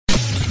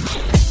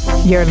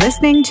You're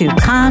listening to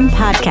Kan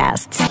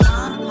Podcasts.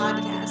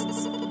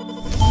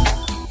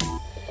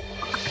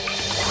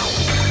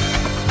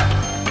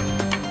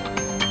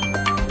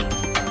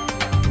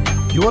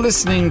 You are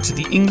listening to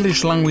the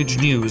English language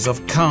news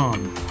of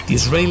Kan, the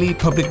Israeli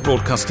Public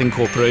Broadcasting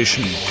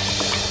Corporation.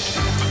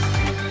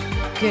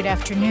 Good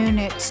afternoon.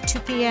 It's 2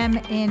 p.m.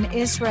 in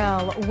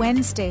Israel,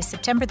 Wednesday,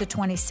 September the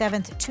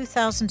 27th,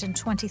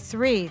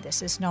 2023.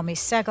 This is Nomi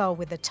Segal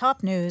with the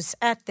top news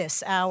at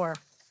this hour.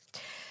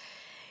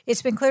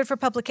 It's been cleared for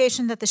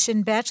publication that the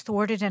Shin Bet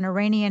thwarted an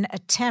Iranian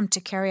attempt to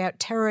carry out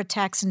terror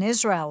attacks in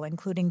Israel,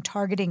 including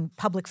targeting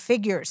public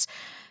figures.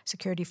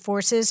 Security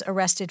forces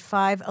arrested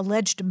 5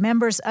 alleged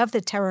members of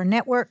the terror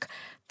network,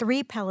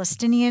 3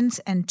 Palestinians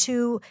and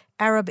 2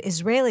 Arab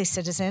Israeli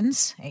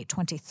citizens, a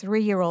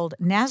 23-year-old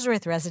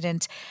Nazareth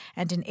resident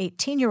and an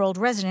 18-year-old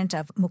resident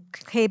of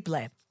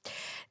Mukeble.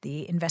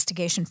 The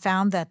investigation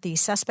found that the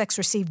suspects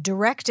received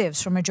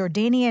directives from a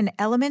Jordanian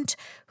element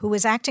who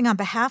was acting on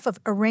behalf of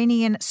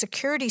Iranian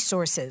security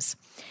sources.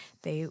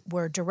 They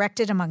were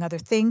directed, among other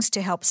things,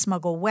 to help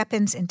smuggle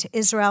weapons into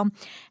Israel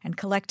and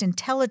collect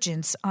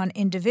intelligence on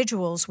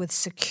individuals with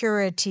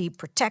security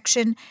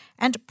protection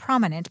and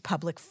prominent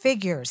public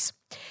figures.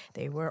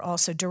 They were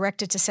also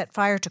directed to set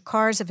fire to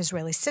cars of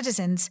Israeli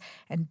citizens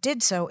and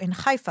did so in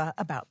Haifa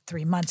about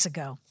 3 months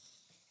ago.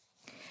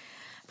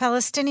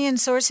 Palestinian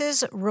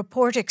sources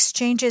report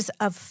exchanges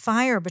of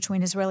fire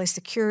between Israeli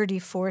security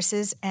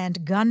forces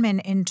and gunmen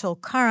in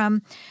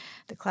Tulkarm.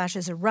 The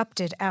clashes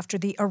erupted after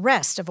the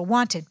arrest of a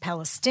wanted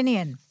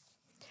Palestinian.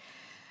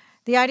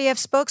 The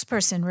IDF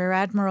spokesperson, Rear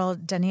Admiral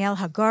Daniel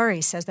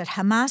Hagari, says that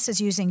Hamas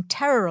is using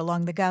terror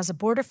along the Gaza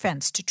border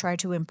fence to try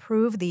to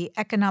improve the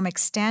economic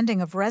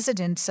standing of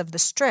residents of the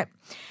Strip.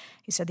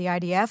 He said the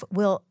IDF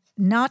will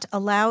not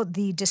allow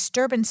the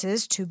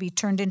disturbances to be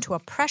turned into a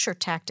pressure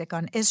tactic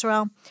on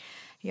Israel.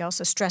 He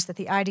also stressed that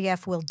the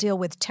IDF will deal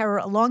with terror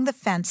along the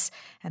fence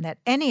and that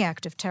any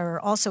act of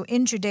terror also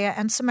in Judea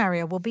and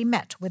Samaria will be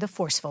met with a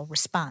forceful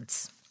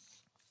response.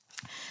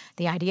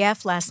 The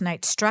IDF last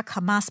night struck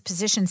Hamas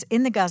positions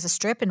in the Gaza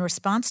Strip in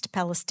response to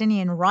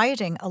Palestinian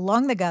rioting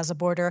along the Gaza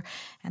border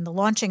and the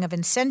launching of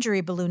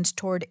incendiary balloons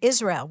toward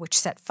Israel, which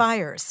set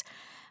fires.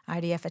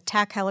 IDF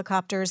attack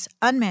helicopters,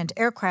 unmanned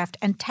aircraft,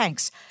 and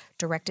tanks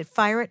directed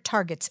fire at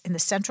targets in the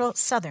central,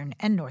 southern,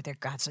 and northern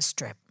Gaza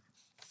Strip.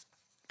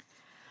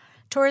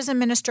 Tourism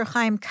Minister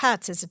Chaim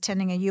Katz is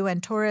attending a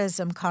UN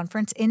tourism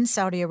conference in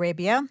Saudi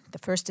Arabia, the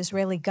first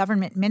Israeli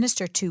government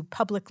minister to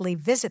publicly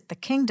visit the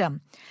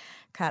kingdom.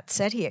 Katz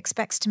said he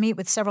expects to meet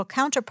with several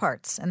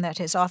counterparts and that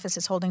his office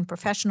is holding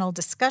professional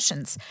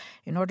discussions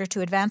in order to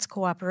advance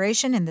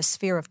cooperation in the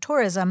sphere of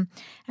tourism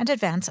and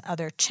advance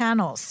other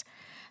channels.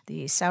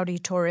 The Saudi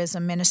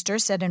tourism minister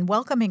said in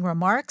welcoming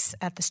remarks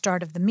at the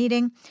start of the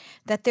meeting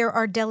that there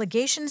are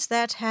delegations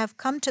that have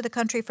come to the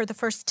country for the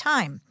first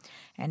time.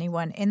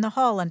 Anyone in the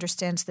hall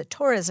understands that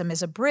tourism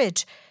is a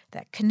bridge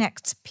that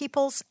connects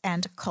peoples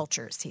and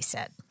cultures, he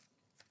said.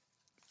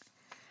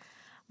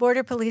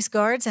 Border police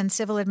guards and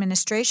civil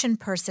administration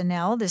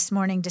personnel this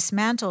morning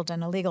dismantled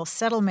an illegal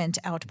settlement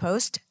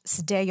outpost,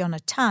 Sde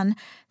Yonatan,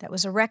 that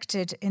was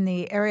erected in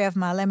the area of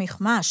Ma'ale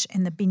Michmash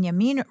in the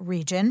Binyamin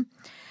region.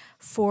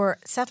 4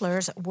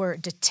 settlers were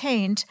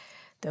detained.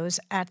 Those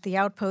at the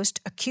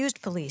outpost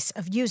accused police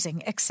of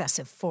using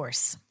excessive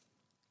force.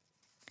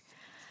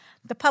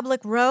 The public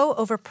row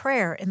over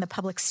prayer in the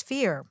public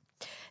sphere.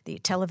 The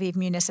Tel Aviv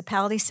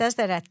municipality says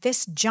that at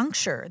this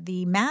juncture,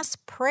 the mass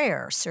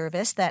prayer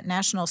service that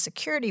National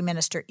Security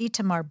Minister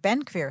Itamar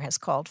Ben-Gvir has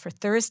called for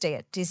Thursday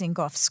at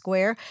Dizengoff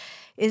Square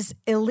is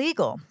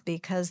illegal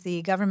because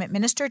the government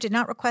minister did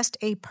not request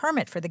a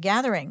permit for the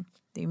gathering.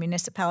 The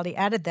municipality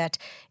added that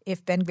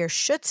if Ben-Gvir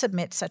should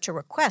submit such a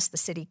request, the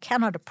city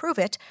cannot approve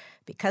it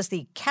because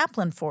the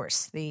Kaplan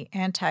Force, the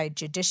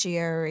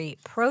anti-judiciary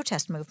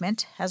protest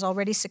movement, has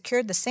already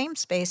secured the same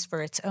space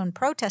for its own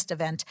protest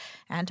event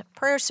and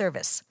prayer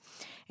service.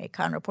 A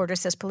Kan reporter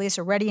says police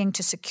are readying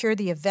to secure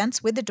the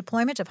events with the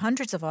deployment of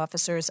hundreds of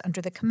officers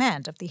under the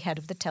command of the head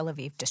of the Tel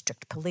Aviv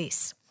District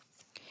Police.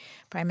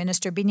 Prime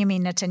Minister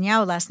Benjamin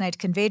Netanyahu last night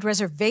conveyed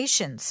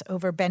reservations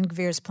over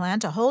Ben-Gvir's plan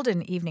to hold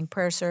an evening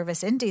prayer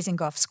service in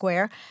Dizengoff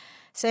Square,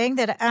 saying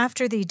that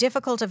after the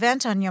difficult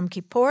event on Yom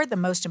Kippur, the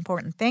most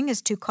important thing is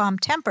to calm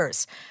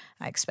tempers.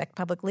 I expect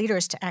public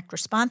leaders to act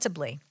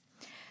responsibly.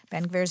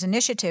 Ben-Gvir's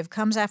initiative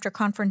comes after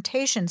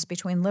confrontations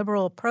between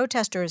liberal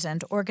protesters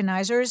and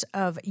organizers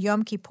of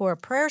Yom Kippur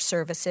prayer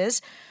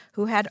services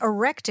who had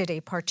erected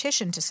a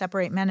partition to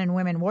separate men and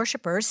women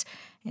worshippers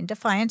in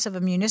defiance of a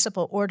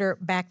municipal order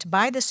backed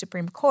by the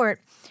Supreme Court,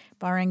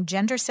 barring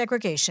gender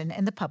segregation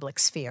in the public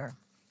sphere.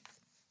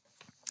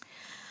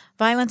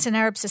 Violence in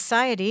Arab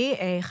society.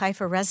 A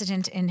Haifa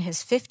resident in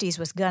his 50s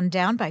was gunned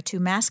down by 2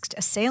 masked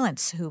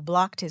assailants who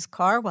blocked his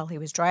car while he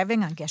was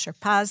driving on Gesher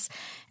Paz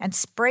and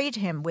sprayed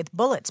him with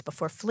bullets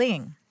before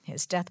fleeing.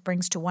 His death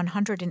brings to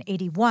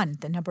 181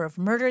 the number of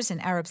murders in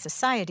Arab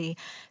society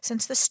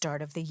since the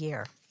start of the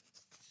year.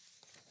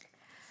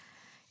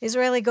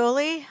 Israeli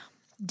goalie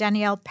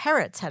Danielle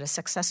Peretz had a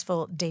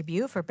successful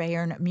debut for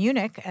Bayern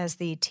Munich as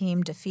the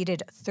team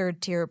defeated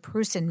third-tier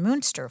Preußen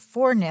Münster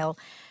 4-0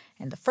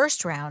 in the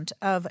first round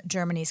of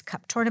Germany's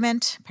Cup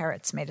tournament.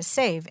 Peretz made a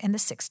save in the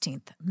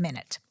 16th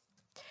minute.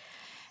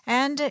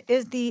 And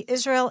the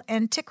Israel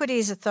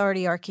Antiquities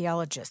Authority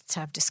archaeologists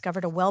have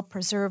discovered a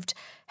well-preserved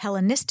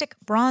Hellenistic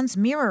bronze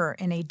mirror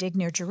in a dig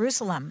near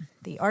Jerusalem.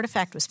 The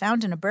artifact was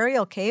found in a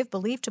burial cave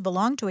believed to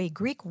belong to a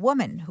Greek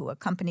woman who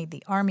accompanied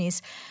the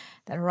armies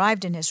that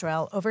arrived in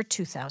Israel over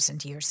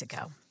 2,000 years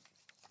ago.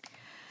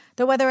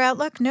 The weather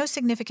outlook, no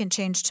significant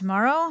change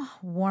tomorrow.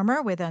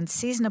 Warmer with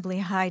unseasonably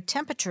high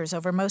temperatures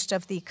over most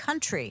of the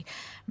country.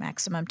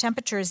 Maximum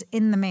temperatures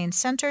in the main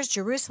centers,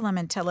 Jerusalem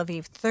and Tel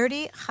Aviv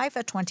 30,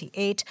 Haifa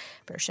 28,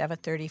 Beersheva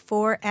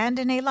 34, and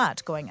in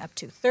Eilat going up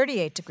to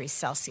 38 degrees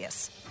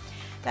Celsius.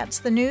 That's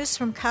the news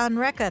from Kan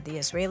Reka, the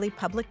Israeli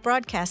Public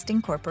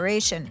Broadcasting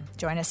Corporation.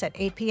 Join us at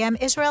 8 p.m.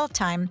 Israel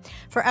time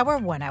for our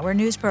one-hour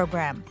news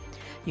program.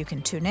 You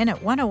can tune in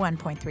at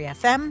 101.3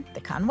 FM,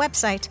 the Kan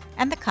website,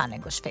 and the Kan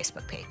English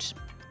Facebook page.